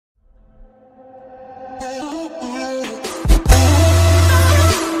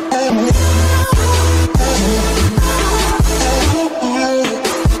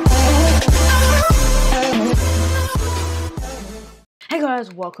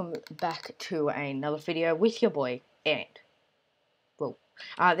welcome back to another video with your boy Ant. Well,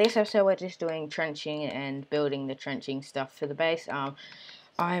 this episode we're just doing trenching and building the trenching stuff for the base.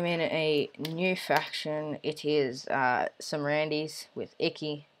 I'm in a new faction. It is some Randys with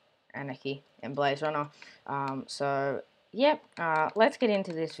Icky, Anarchy, and Blaze Runner. So yep, let's get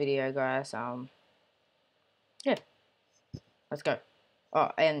into this video, guys. Yeah, let's go. Oh,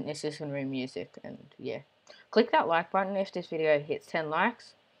 and it's just gonna be music, and yeah. Click that like button. If this video hits 10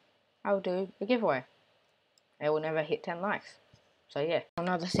 likes, I'll do a giveaway. It will never hit 10 likes. So yeah.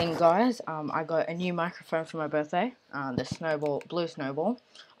 Another thing, guys, I got a new microphone for my birthday, the blue snowball,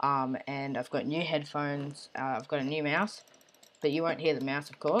 and I've got new headphones, I've got a new mouse, but you won't hear the mouse,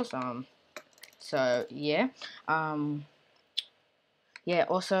 of course, so yeah. Yeah,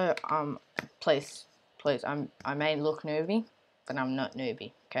 also, please, I may look newbie, but I'm not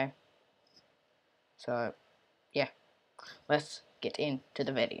newbie, okay? So, yeah, let's get into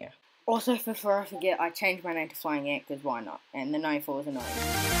the video. Also, before I forget, I changed my name to FlyingAnt because why not? And the 94 is annoying.